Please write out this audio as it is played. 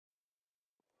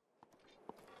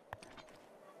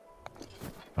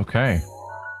Okay.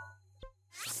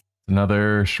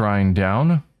 Another shrine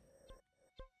down.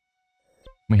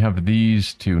 We have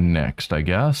these two next, I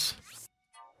guess.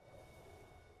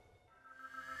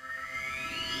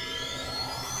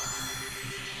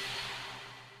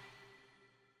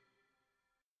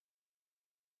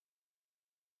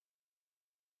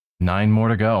 Nine more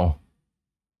to go.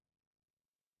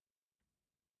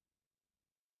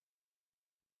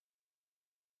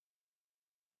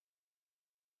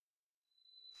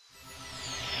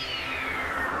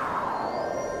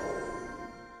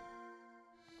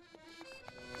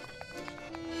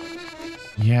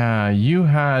 Yeah, you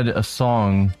had a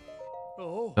song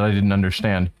that I didn't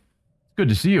understand. It's good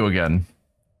to see you again.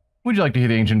 Would you like to hear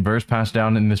the ancient verse passed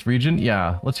down in this region?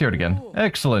 Yeah, let's hear it again.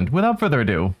 Excellent. Without further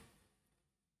ado.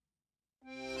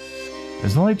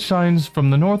 As the light shines from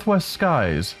the northwest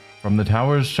skies, from the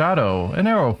tower's shadow, an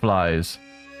arrow flies.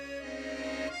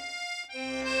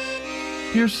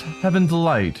 Pierce heaven's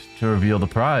light to reveal the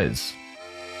prize.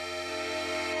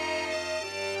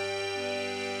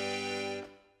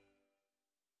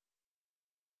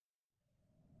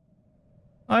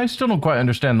 I still don't quite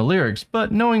understand the lyrics,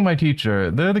 but knowing my teacher,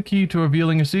 they're the key to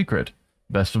revealing a secret.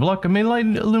 Best of luck, and may light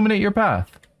illuminate your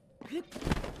path.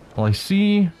 Well, I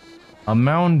see a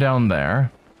mound down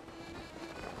there.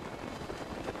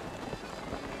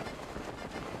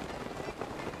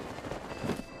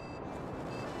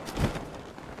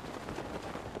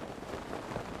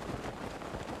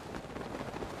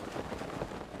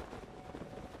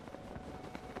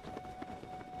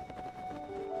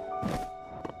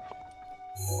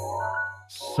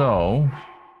 So,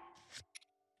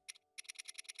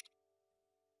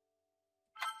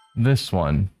 this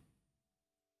one.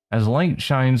 As light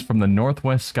shines from the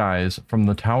northwest skies, from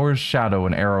the tower's shadow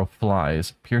an arrow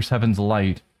flies, pierce heaven's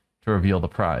light to reveal the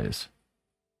prize.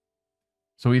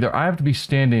 So either I have to be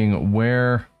standing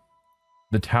where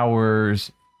the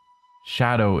tower's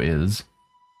shadow is,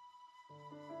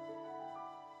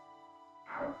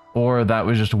 or that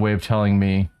was just a way of telling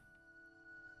me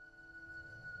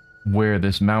where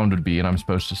this mound would be, and I'm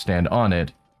supposed to stand on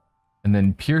it, and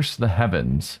then pierce the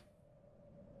heavens.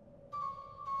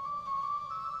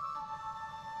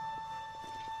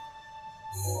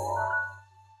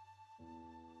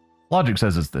 Logic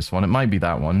says it's this one. It might be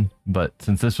that one, but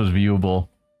since this was viewable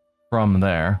from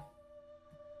there.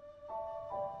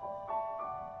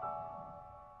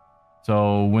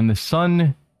 So when the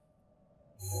sun...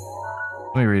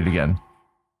 Let me read it again.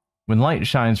 When light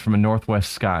shines from a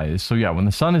northwest skies. So yeah, when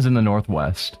the sun is in the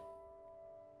northwest.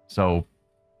 So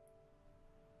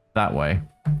that way.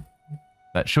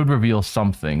 That should reveal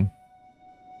something.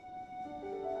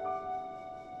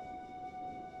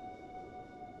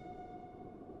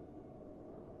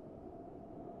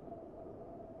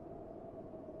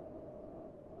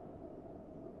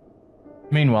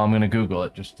 Meanwhile, I'm going to Google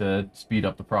it just to speed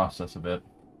up the process a bit.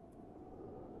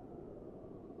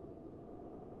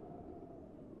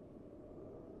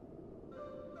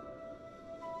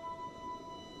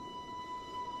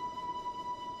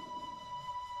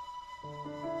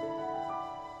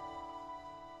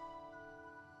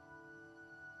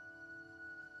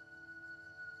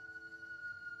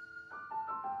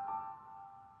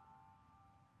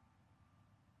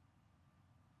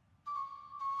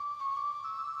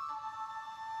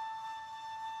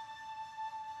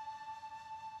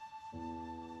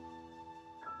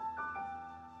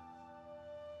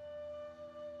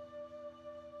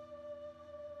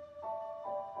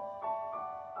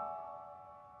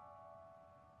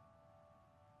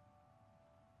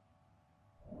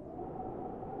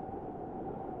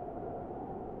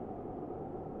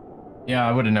 Yeah,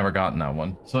 I would have never gotten that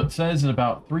one. So it says at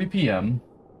about 3 p.m.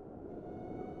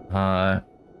 About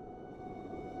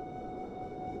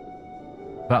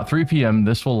 3 p.m.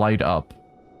 this will light up.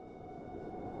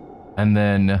 And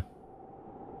then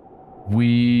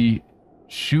we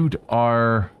shoot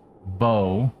our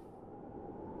bow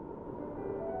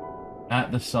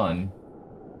at the sun.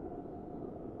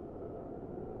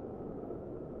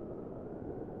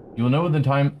 You will know the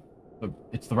time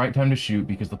it's the right time to shoot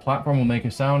because the platform will make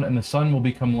a sound and the sun will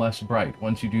become less bright.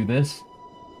 Once you do this,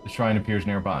 the shrine appears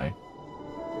nearby.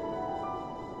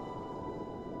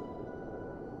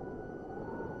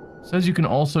 It says you can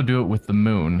also do it with the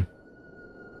moon.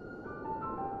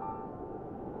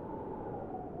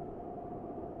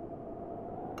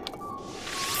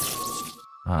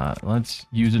 Let's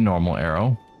use a normal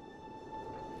arrow.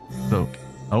 So,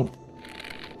 oh.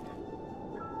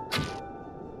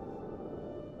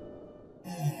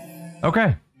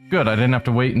 Okay, good. I didn't have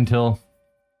to wait until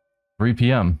 3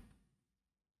 p.m.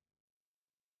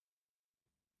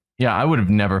 Yeah, I would have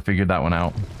never figured that one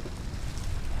out.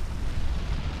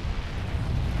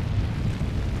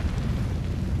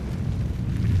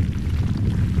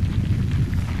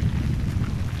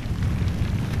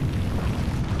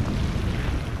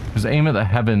 Because aim at the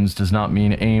heavens does not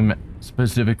mean aim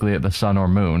specifically at the sun or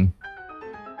moon.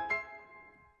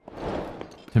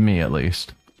 To me, at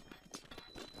least.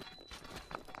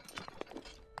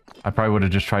 I probably would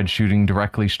have just tried shooting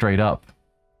directly straight up,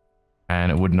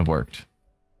 and it wouldn't have worked.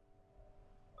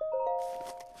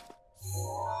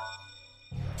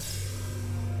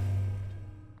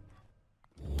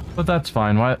 But that's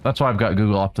fine. That's why I've got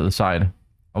Google off to the side.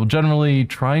 I will generally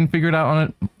try and figure it out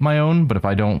on my own, but if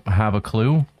I don't have a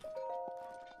clue,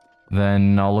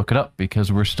 then I'll look it up,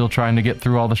 because we're still trying to get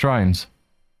through all the shrines.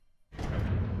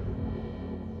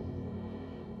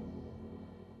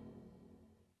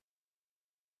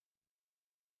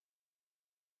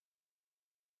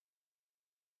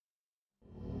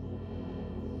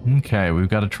 Okay, we've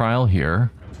got a trial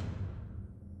here.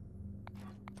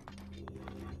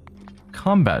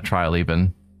 Combat trial,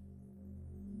 even.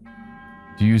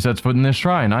 To use that's foot in this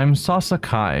shrine, I'm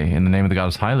Sasakai. In the name of the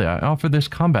goddess Hylia, I offer this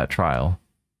combat trial.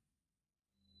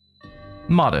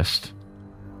 Modest.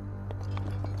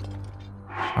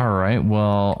 Alright,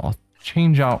 well, I'll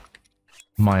change out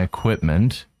my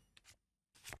equipment.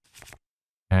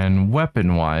 And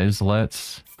weapon-wise,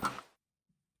 let's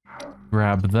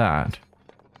grab that.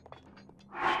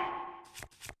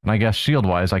 And I guess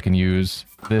shield-wise, I can use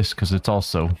this because it's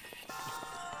also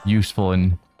useful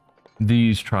in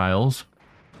these trials.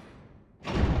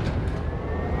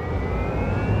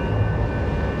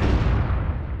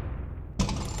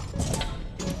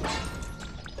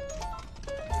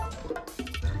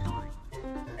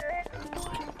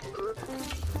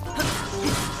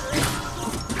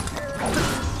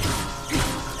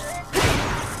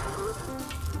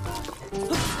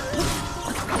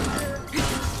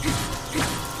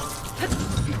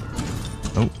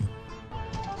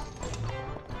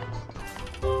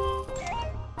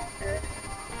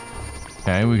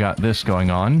 Okay, we got this going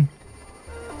on.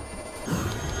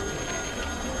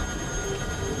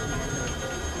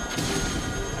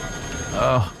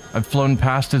 Oh, I've flown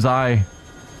past his eye.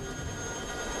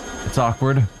 It's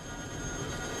awkward.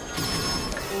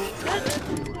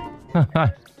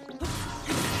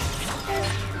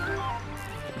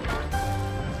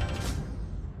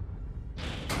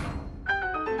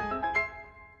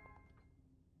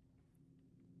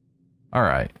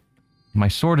 Alright. My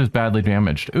sword is badly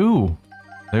damaged. Ooh!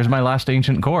 There's my last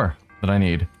ancient core that I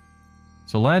need.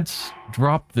 So let's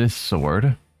drop this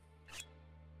sword.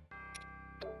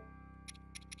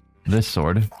 This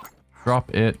sword. Drop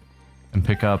it and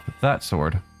pick up that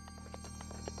sword.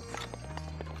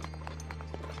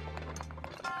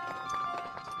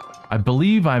 I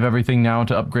believe I have everything now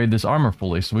to upgrade this armor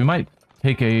fully, so we might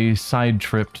take a side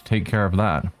trip to take care of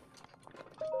that.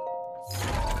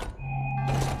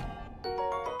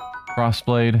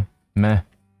 Crossblade, meh.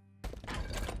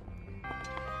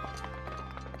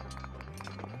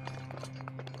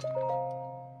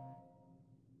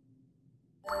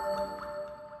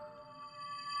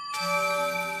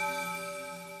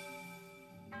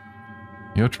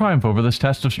 Your triumph over this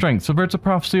test of strength subverts a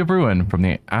prophecy of ruin. From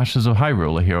the ashes of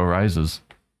Hyrule, a hero rises.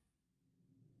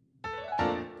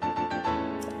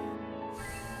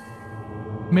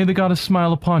 May the goddess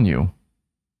smile upon you.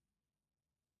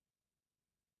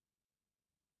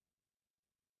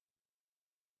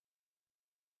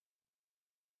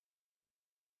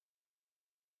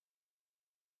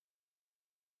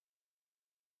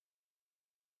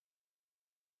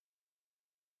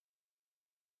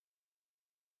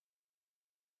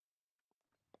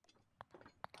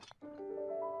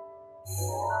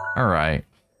 Alright.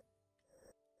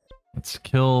 Let's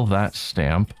kill that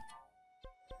stamp.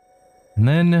 And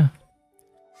then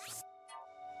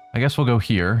I guess we'll go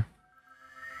here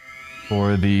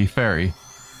for the fairy.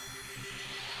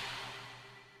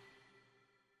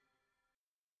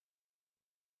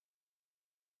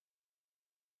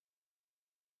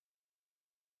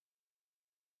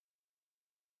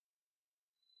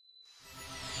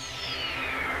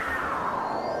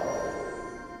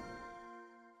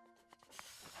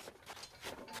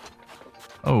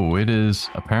 Oh, it is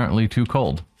apparently too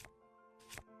cold.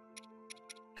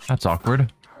 That's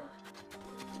awkward.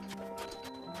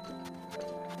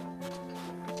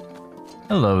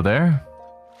 Hello there.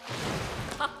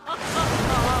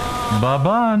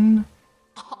 Baban.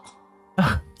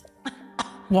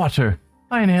 Water.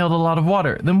 I inhaled a lot of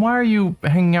water. Then why are you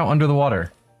hanging out under the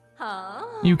water?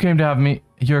 You came to have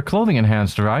your clothing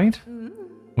enhanced, right?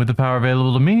 With the power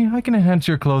available to me, I can enhance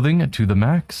your clothing to the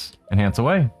max. Enhance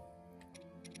away.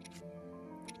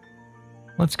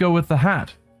 Let's go with the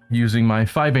hat, using my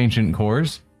 5 ancient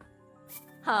cores.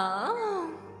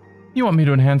 You want me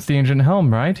to enhance the ancient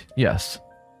helm, right? Yes.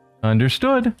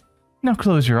 Understood. Now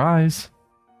close your eyes.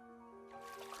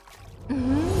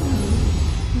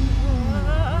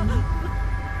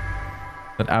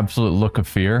 That absolute look of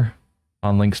fear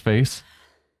on Link's face.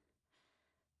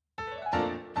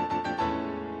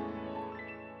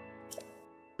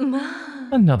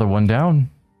 Another one down.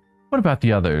 What about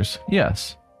the others?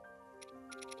 Yes.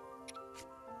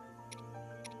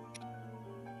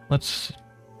 Let's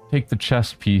take the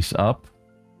chest piece up.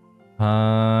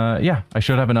 Yeah, I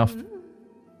should have enough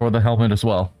for the helmet as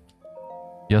well.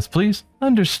 Yes, please.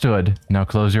 Understood. Now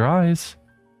close your eyes.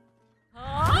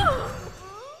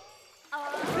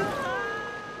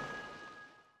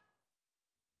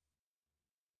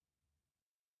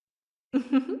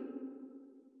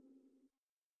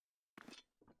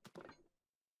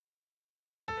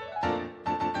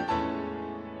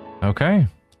 Okay.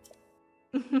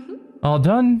 All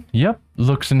done? Yep,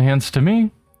 looks enhanced to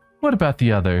me. What about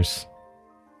the others?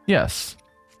 Yes.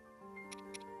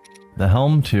 The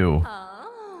helm too.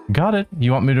 Got it.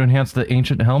 You want me to enhance the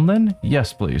ancient helm then?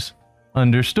 Yes, please.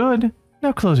 Understood.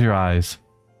 Now close your eyes.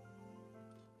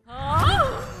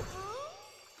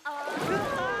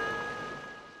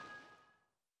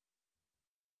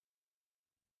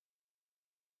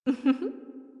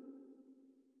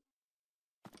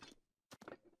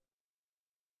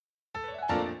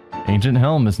 Ancient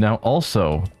helm is now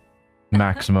also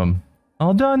maximum.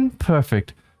 All done?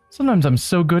 Perfect. Sometimes I'm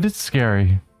so good it's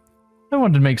scary. I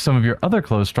wanted to make some of your other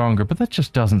clothes stronger, but that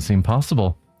just doesn't seem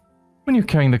possible. When you're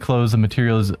carrying the clothes and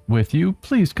materials with you,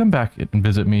 please come back and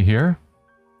visit me here.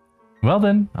 Well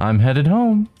then, I'm headed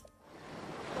home.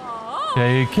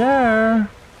 Take care.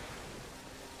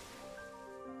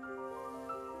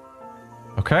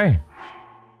 Okay.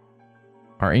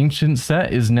 Our ancient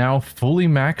set is now fully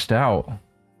maxed out,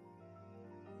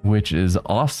 which is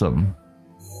awesome.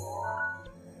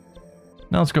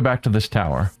 Now let's go back to this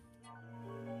tower.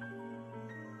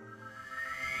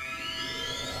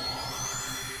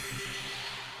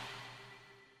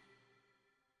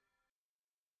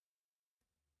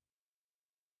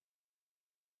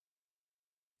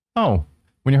 Oh,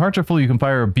 when your hearts are full, you can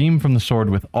fire a beam from the sword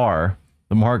with R.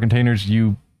 The more heart containers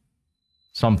you...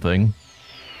 something.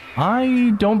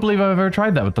 I don't believe I've ever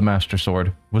tried that with the Master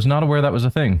Sword. Was not aware that was a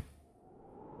thing.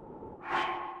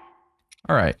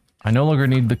 Alright, I no longer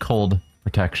need the cold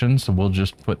protection, so we'll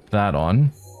just put that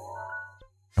on.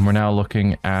 And we're now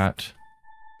looking at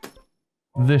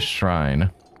this shrine.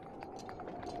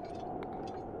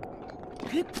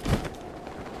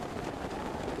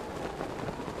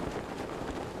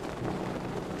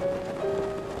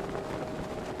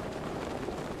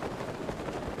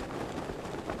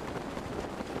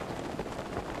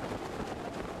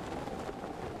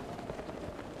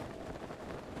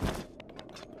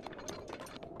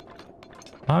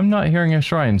 I'm not hearing a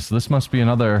shrine, so this must be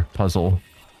another puzzle.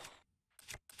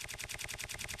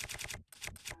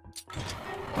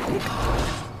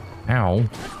 Ow.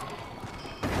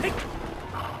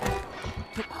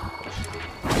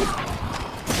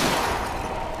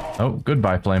 Oh,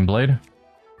 goodbye, Flame Blade.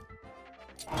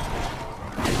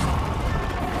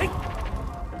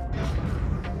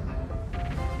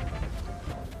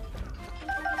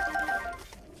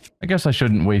 I guess I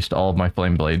shouldn't waste all of my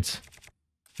Flame Blades.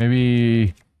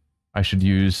 Maybe I should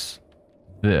use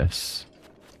this.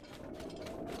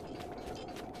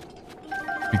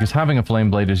 Because having a flame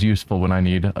blade is useful when I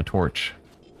need a torch.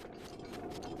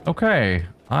 Okay,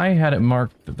 I had it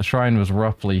marked that the shrine was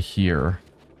roughly here.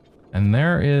 And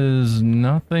there is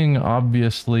nothing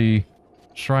obviously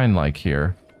shrine-like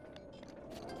here.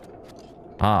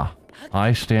 Ah,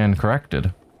 I stand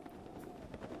corrected.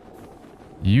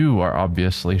 You are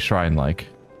obviously shrine-like.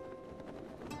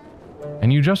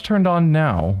 And you just turned on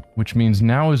now, which means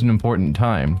now is an important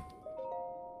time.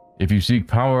 If you seek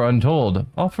power untold,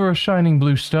 offer a shining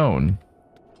blue stone.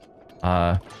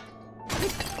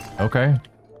 Okay.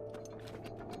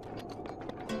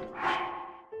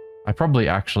 I probably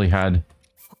actually had...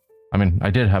 I mean, I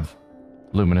did have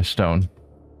luminous stone.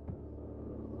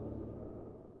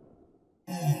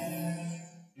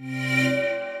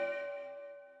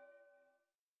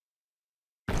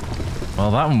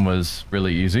 Well, that one was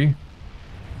really easy.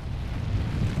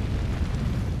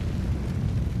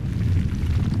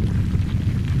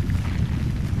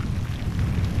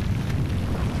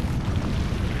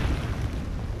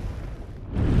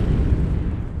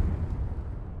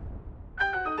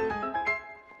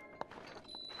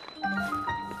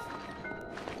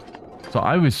 So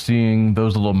I was seeing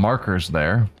those little markers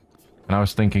there, and I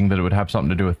was thinking that it would have something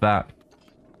to do with that.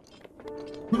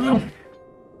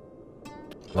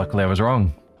 Luckily I was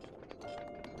wrong.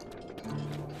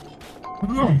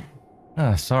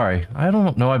 Sorry. I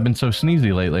don't know, I've been so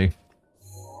sneezy lately.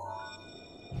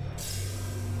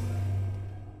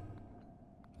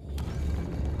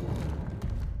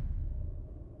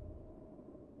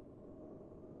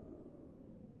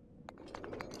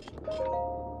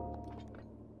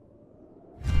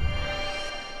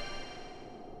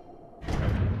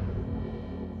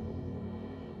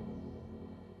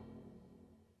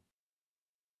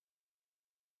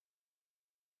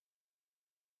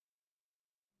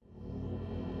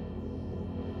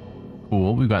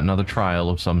 Cool, we've got another trial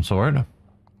of some sort.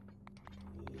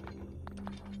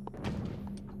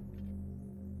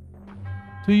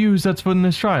 To use that's within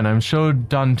this shrine, I'm showed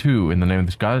done too in the name of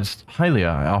this goddess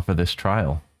Hylia. I offer this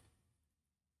trial.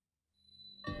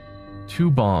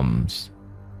 2 bombs.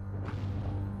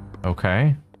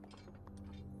 Okay.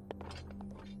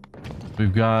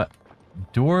 We've got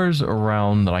doors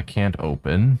around that I can't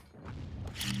open.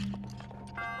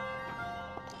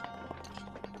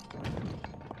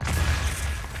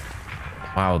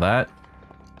 Wow, that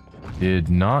did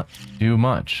not do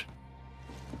much.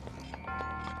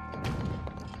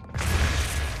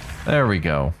 There we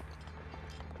go.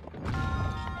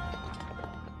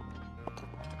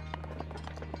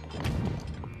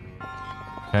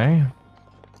 Okay.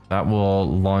 That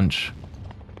will launch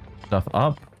stuff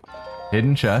up.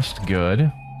 Hidden chest,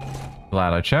 good.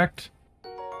 Glad I checked.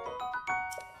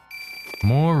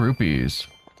 More rupees.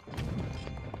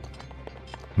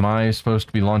 Am I supposed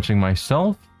to be launching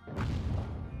myself?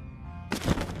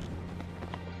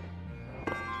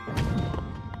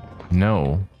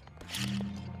 No.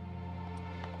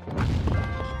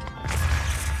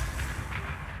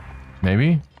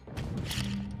 Maybe?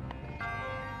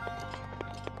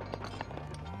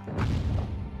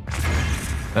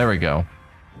 There we go.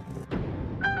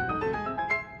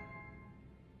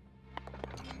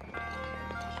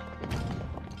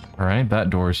 Alright, that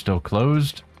door is still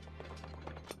closed.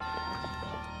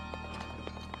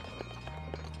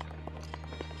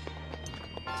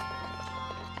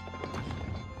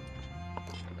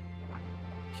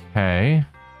 Okay.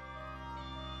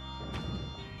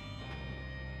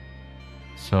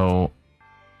 So,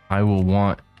 I will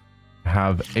want to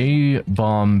have a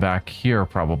bomb back here,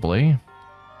 probably.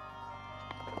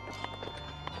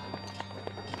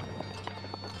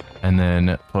 And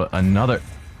then put another...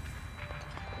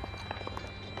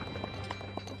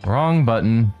 Wrong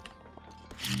button.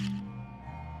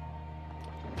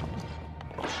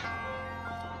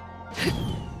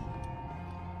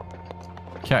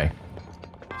 Okay.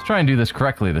 Let's try and do this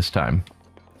correctly this time.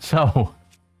 So...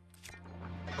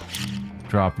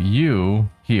 drop you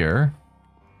here.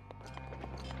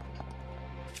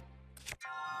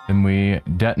 Then we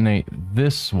detonate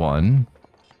this one.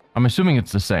 I'm assuming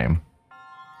it's the same.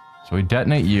 So we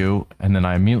detonate you, and then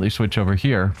I immediately switch over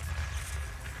here.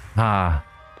 Ah.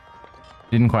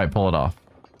 Didn't quite pull it off.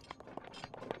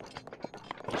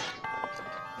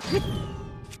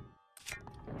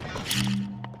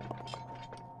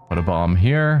 Put a bomb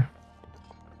here.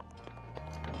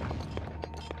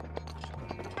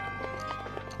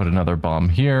 Put another bomb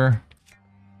here.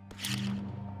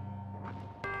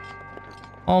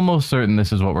 Almost certain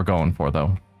this is what we're going for,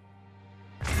 though.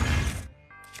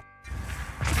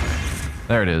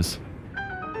 There it is.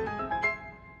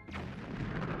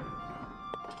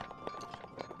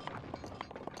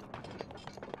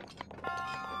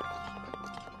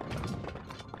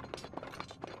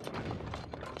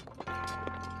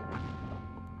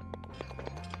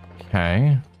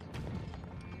 Okay.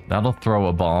 That'll throw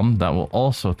a bomb. That will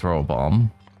also throw a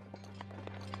bomb.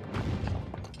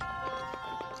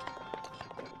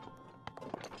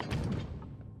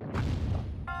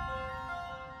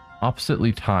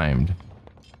 Oppositely timed.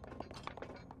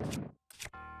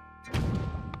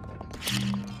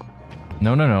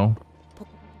 No, no, no.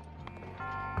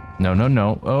 No, no,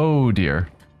 no. Oh, dear.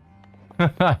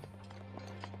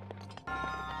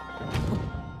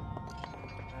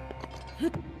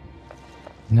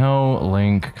 No,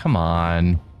 Link, come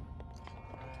on.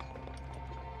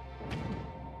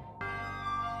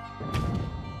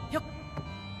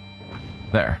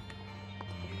 There.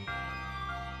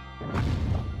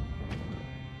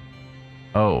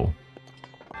 Oh.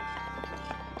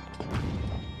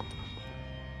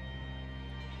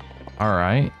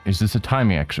 Alright. Is this a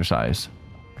timing exercise?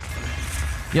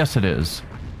 Yes, it is.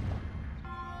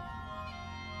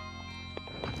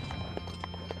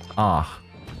 Ah.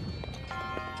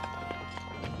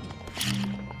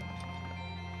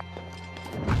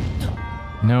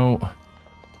 No.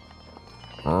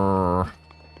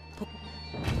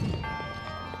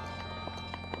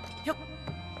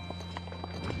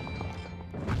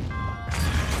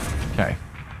 Okay.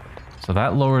 So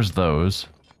that lowers those.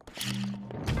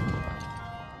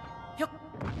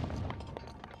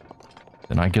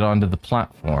 Then I get onto the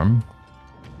platform.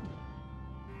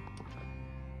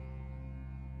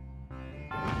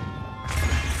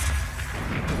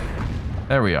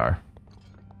 There we are.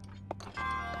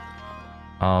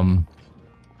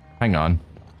 Hang on.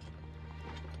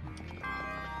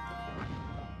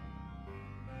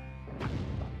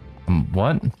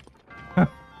 What?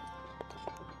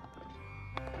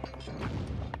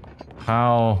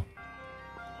 How?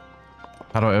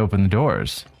 How do I open the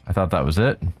doors? I thought that was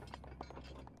it.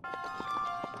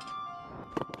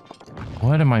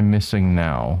 What am I missing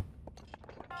now?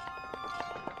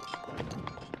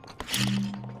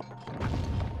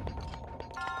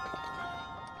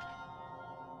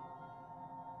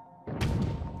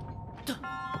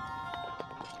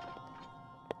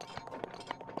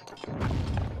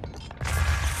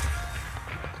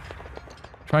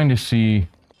 Trying to see...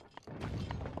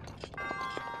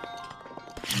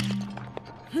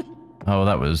 Oh,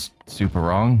 that was super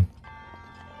wrong.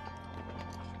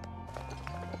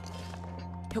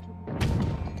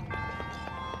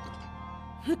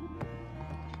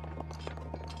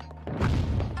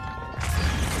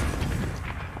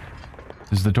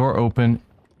 Is the door open?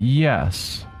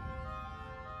 Yes.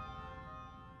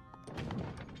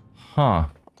 Huh.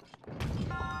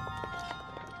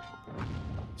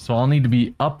 So I'll need to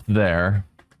be up there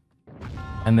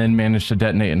and then manage to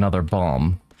detonate another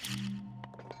bomb.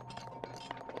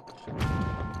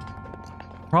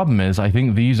 Problem is, I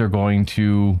think these are going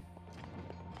to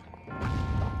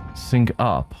sync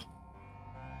up.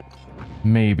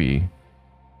 Maybe.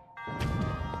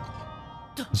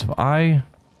 So if I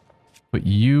put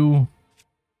you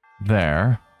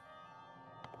there.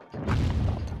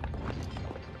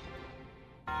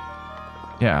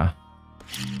 Yeah.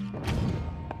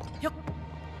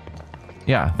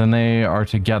 Yeah, then they are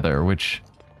together, which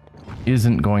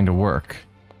isn't going to work.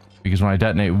 Because when I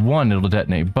detonate one, it'll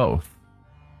detonate both.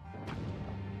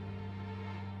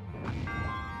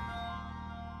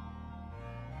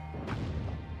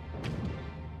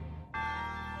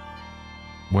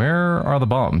 Where are the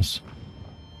bombs?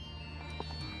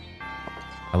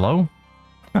 Hello?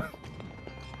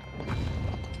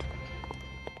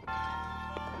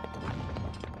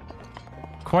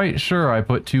 Quite sure I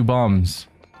put 2 bombs.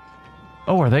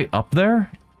 Oh, are they up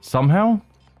there? Somehow?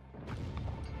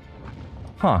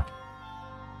 Huh.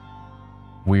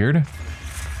 Weird.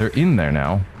 They're in there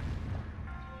now.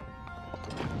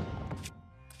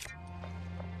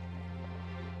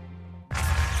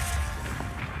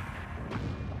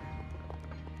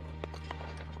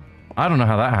 I don't know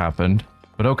how that happened,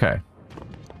 but okay.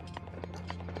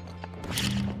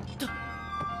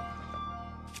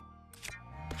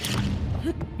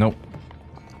 Nope.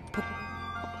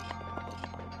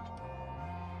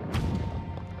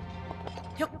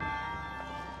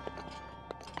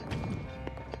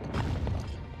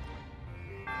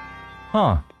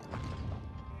 Huh.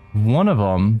 One of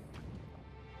them...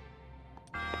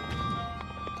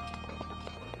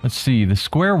 Let's see, the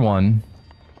square one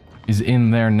is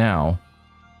in there now.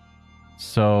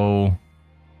 So...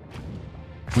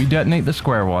 we detonate the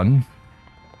square one.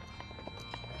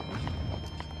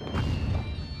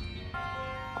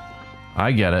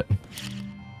 I get it.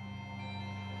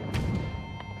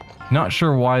 Not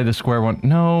sure why the square one...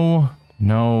 No.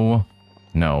 No.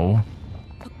 No.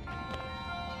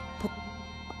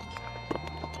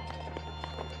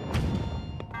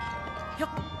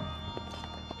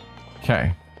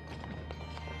 Okay.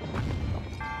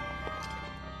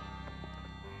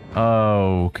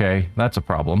 Okay, that's a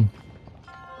problem.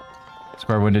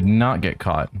 Square one did not get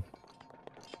caught.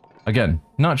 Again,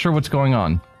 not sure what's going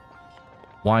on.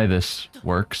 Why this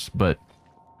works, but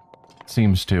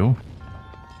seems to.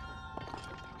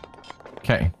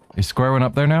 Okay, is square one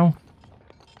up there now?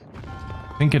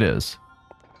 I think it is.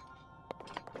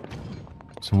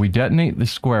 So we detonate the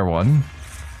square one.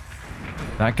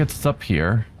 That gets us up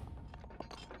here.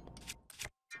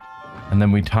 And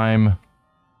then we time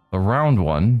the round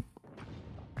one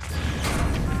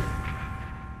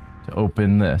to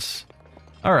open this.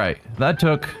 Alright, that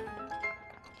took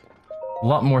a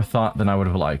lot more thought than I would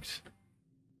have liked.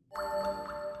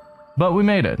 But we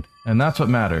made it, and that's what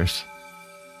matters.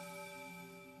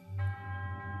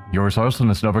 Your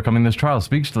resourcefulness in overcoming this trial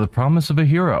speaks to the promise of a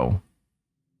hero.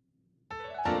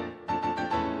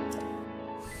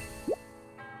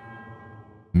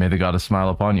 May the goddess smile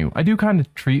upon you. I do kind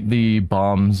of treat the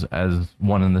bombs as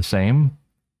one and the same,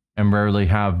 and rarely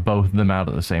have both of them out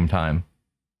at the same time.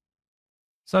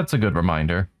 So that's a good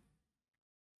reminder.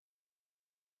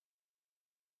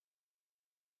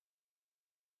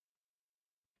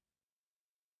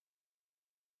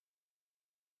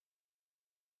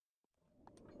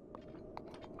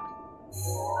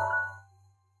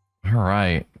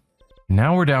 Alright.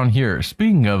 Now we're down here.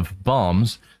 Speaking of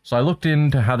bombs, so I looked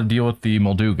into how to deal with the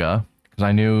Molduga, because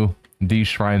I knew these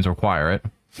shrines require it.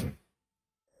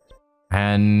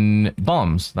 And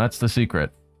bombs, that's the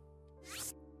secret.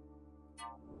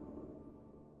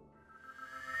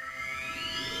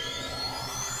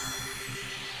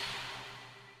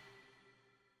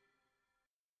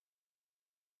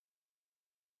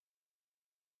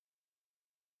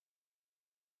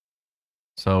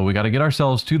 So we got to get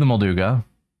ourselves to the Molduga.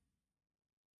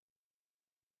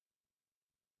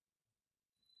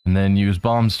 And then use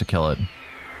bombs to kill it.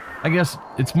 I guess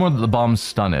it's more that the bombs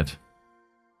stun it.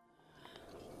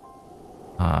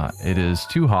 It is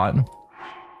too hot.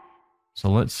 So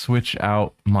let's switch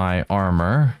out my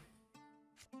armor.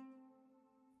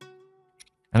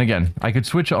 And again, I could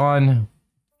switch on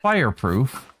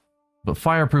fireproof, but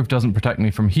fireproof doesn't protect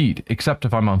me from heat, except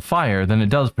if I'm on fire, then it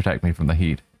does protect me from the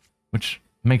heat, which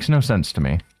makes no sense to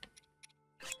me.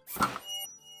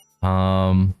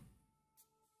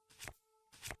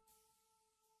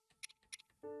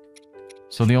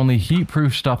 So the only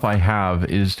heat-proof stuff I have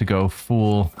is to go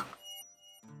full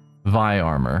Vi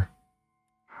armor.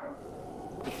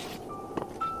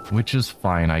 Which is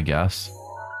fine, I guess.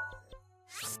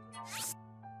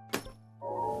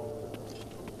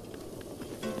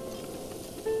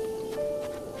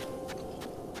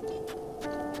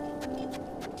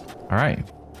 Alright.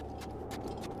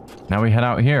 Now we head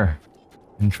out here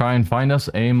and try and find us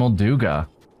a Molduga.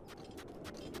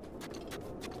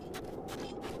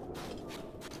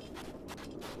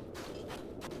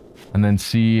 And then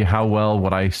see how well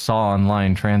what I saw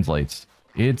online translates.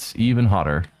 It's even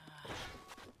hotter.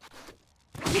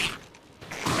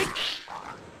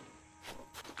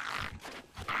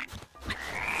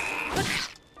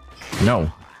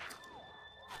 No.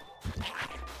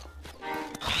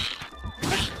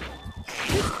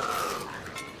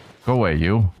 Go away,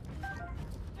 you.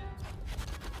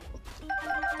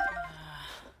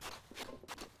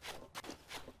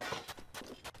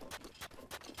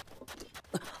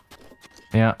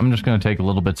 Yeah, I'm just gonna take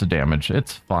little bits of damage.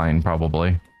 It's fine,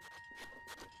 probably.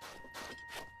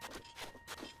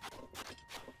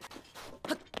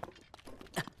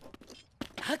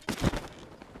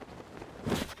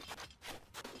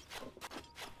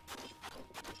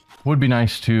 Would be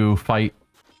nice to fight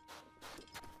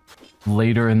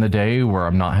later in the day where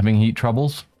I'm not having heat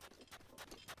troubles.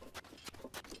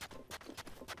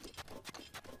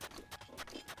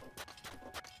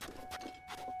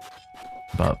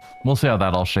 But we'll see how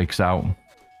that all shakes out.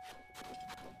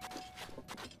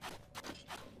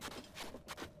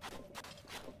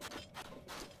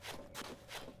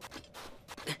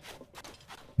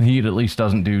 The heat at least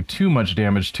doesn't do too much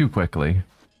damage too quickly.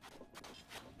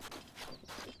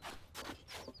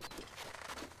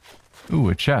 Ooh,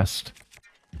 a chest.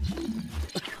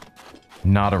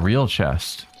 Not a real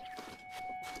chest.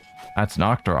 That's an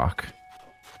Octorok.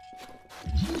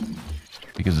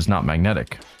 Because it's not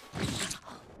magnetic.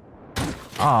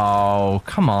 Oh,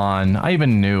 come on. I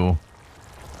even knew.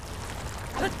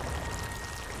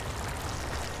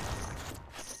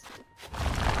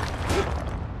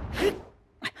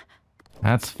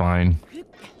 That's fine.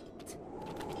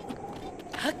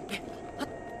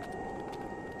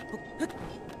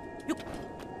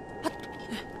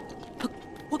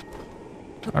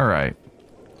 Alright.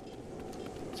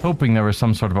 I was hoping there was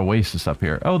some sort of oasis up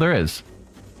here. Oh, there is.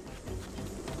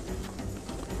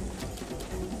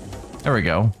 There we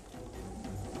go.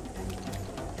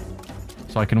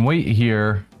 So I can wait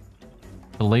here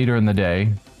till later in the day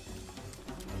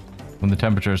when the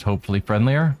temperature is hopefully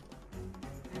friendlier.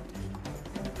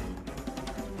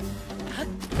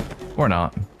 Or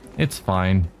not. It's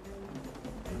fine.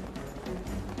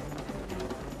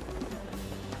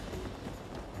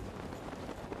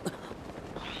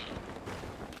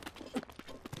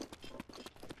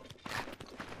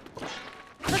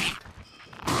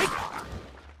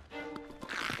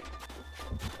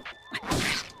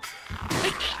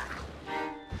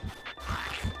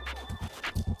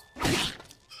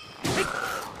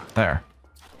 There.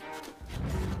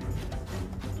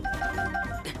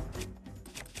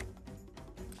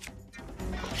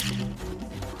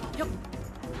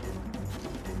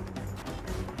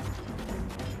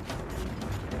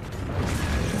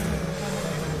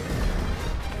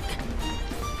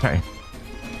 Okay.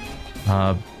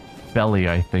 Belly,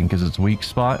 I think, is its weak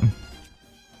spot.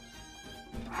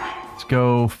 Let's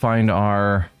go find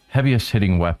our heaviest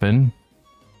hitting weapon,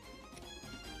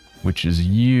 which is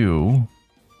you.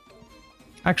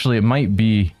 Actually, it might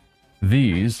be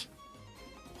these.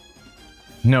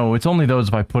 No, it's only those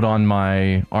if I put on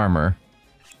my armor.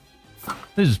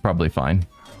 This is probably fine.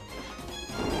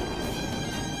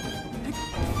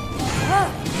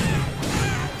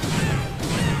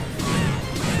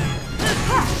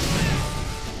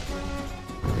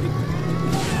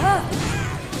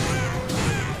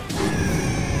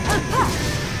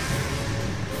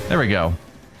 There we go.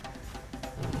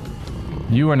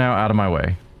 You are now out of my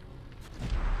way.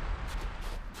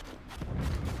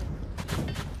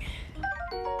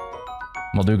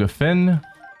 Molduga fin,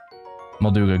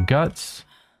 Molduga guts,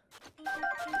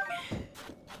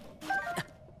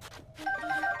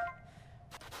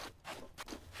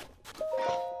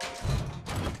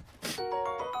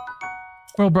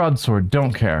 World Broadsword,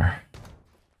 don't care.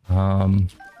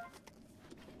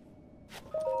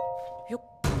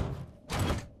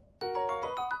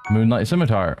 Moonlight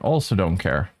Scimitar, also don't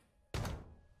care.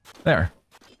 There.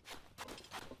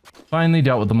 Finally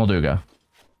dealt with the Molduga.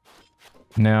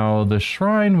 Now, the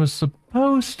shrine was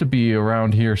supposed to be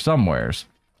around here somewheres.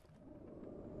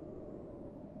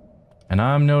 And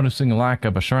I'm noticing a lack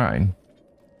of a shrine.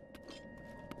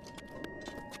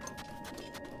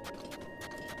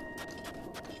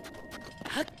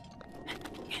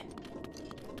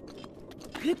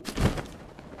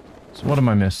 So what am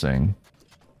I missing?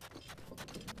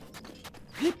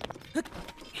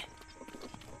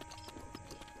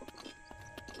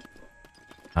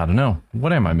 I don't know.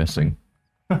 What am I missing?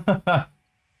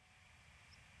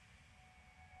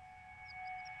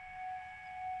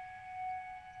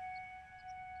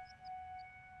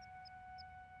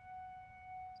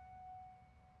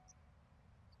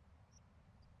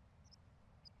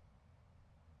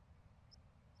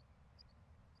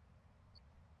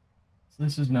 So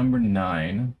this is number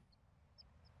 9.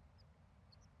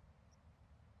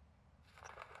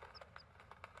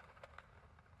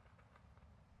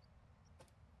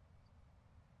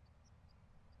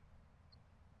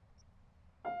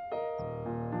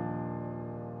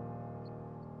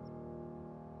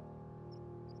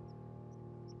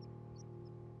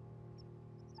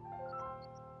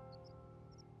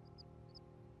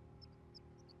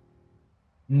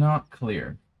 Not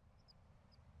clear.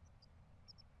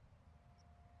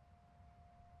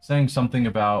 Saying something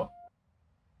about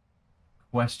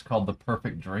a quest called the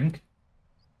Perfect Drink.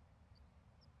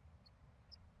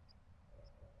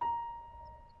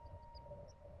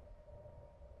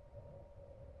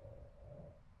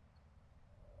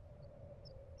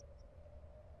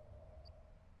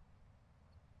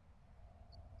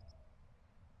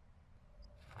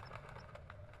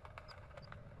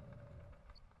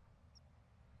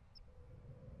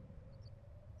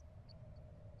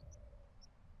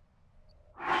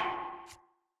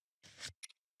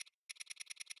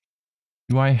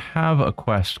 Do I have a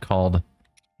quest called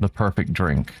the Perfect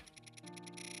Drink?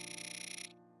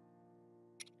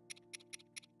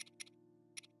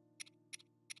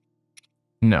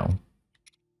 No.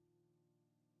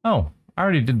 Oh, I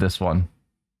already did this one.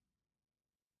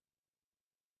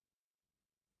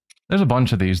 There's a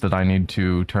bunch of these that I need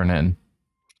to turn in,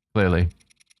 clearly.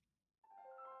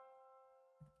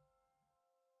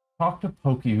 Talk to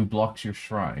Pokey who blocks your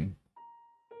shrine.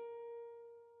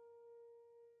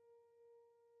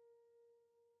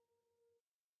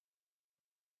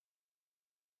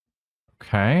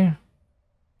 Okay.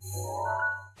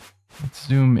 Let's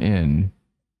zoom in.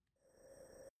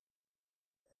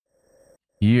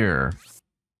 Here.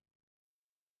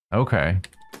 Okay.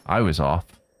 I was off.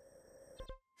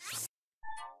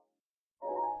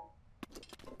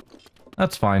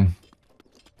 That's fine.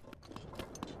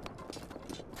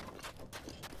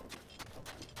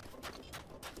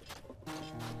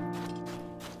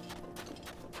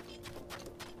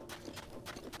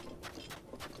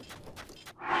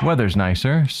 Weather's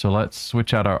nicer, so let's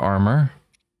switch out our armor.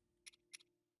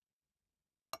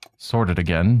 Sort it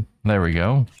again. There we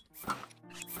go.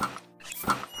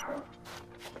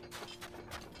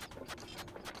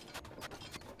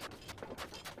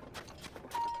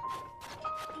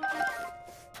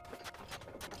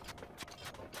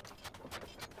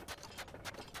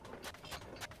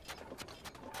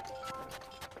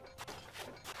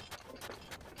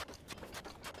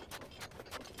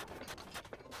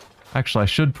 Actually, I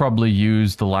should probably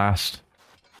use the last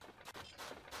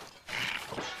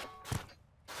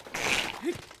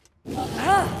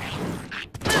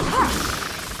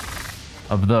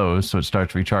of those so it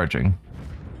starts recharging.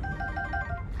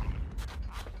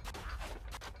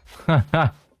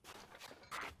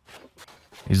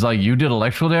 He's like, you did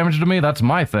electrical damage to me? That's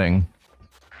my thing.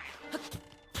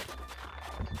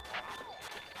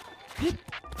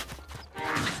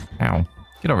 Ow.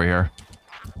 Get over here.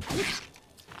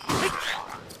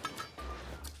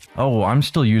 Oh, I'm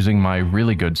still using my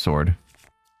really good sword.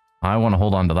 I want to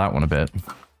hold on to that one a bit.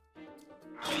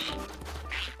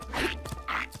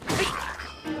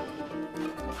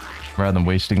 Rather than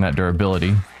wasting that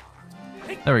durability.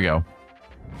 There we go.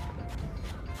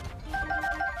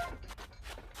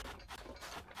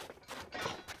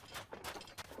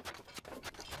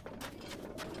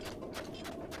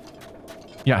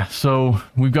 Yeah, so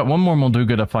we've got one more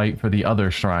Molduga to fight for the other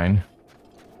shrine.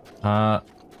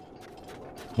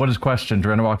 What is question?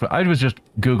 I was just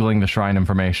Googling the shrine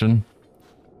information.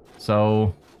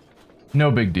 So, no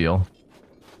big deal.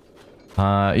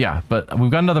 Yeah, but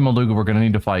we've got another Molduga we're going to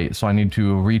need to fight, so I need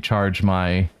to recharge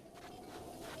my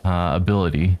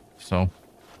ability. So,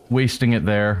 wasting it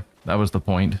there. That was the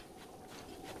point.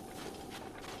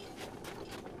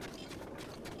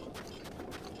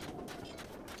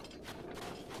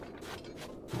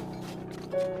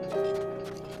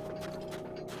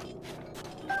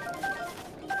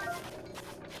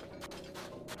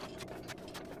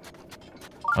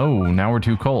 Oh, now we're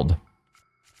too cold.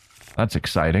 That's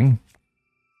exciting.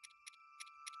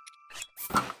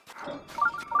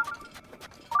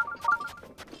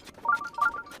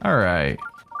 Alright.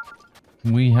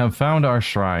 We have found our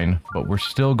shrine, but we're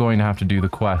still going to have to do the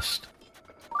quest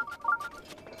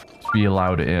to be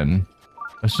allowed in.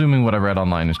 Assuming what I read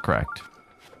online is correct.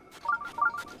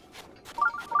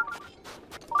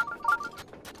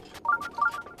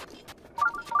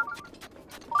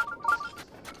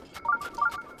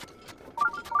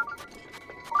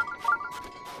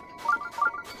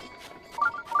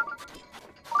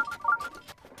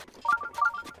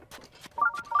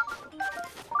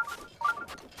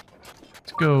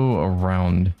 Go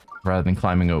around rather than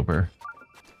climbing over.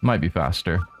 Might be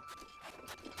faster.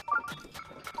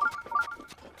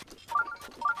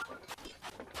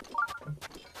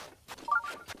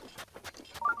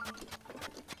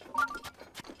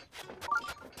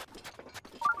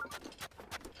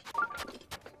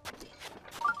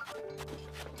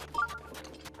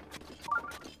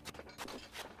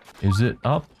 Is it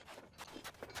up?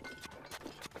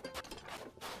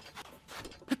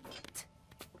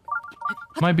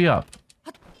 Might be up.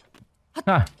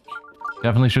 Huh.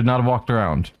 Definitely should not have walked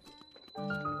around.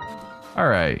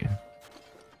 Alright.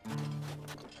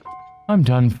 I'm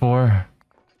done for.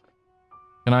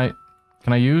 Can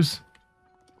I use?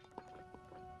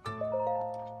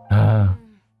 I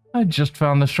just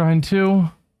found the shrine too.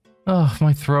 Ugh,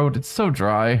 my throat, it's so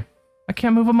dry. I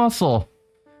can't move a muscle.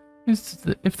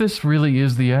 If this really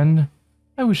is the end,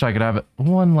 I wish I could have it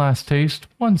one last taste,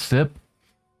 one sip.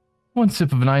 One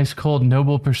sip of an ice-cold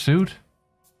noble pursuit.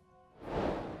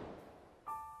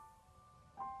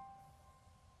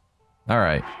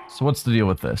 Alright, so what's the deal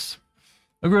with this?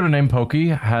 A Gerudo named Pokey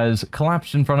has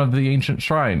collapsed in front of the ancient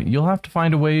shrine. You'll have to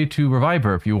find a way to revive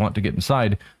her if you want to get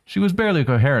inside. She was barely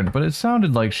coherent, but it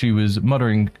sounded like she was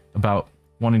muttering about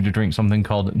wanting to drink something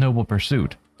called Noble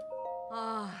Pursuit.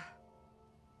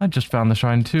 I just found the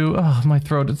shrine too. Oh, my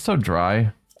throat, it's so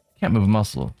dry. Can't move a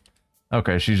muscle.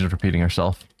 Okay, she's just repeating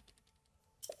herself.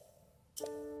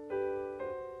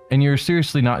 And you're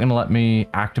seriously not going to let me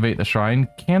activate the shrine?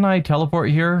 Can I teleport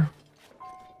here?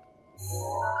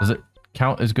 Does it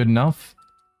count as good enough?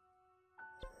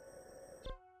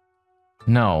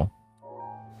 No.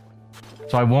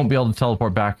 So I won't be able to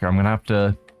teleport back here. I'm going to have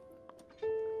to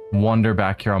wander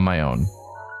back here on my own.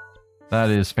 That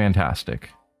is fantastic.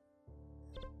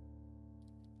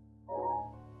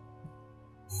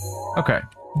 Okay.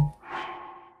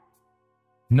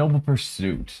 Noble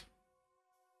Pursuit.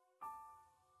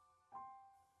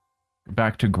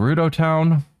 Back to Gerudo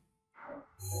Town,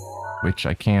 which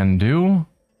I can do.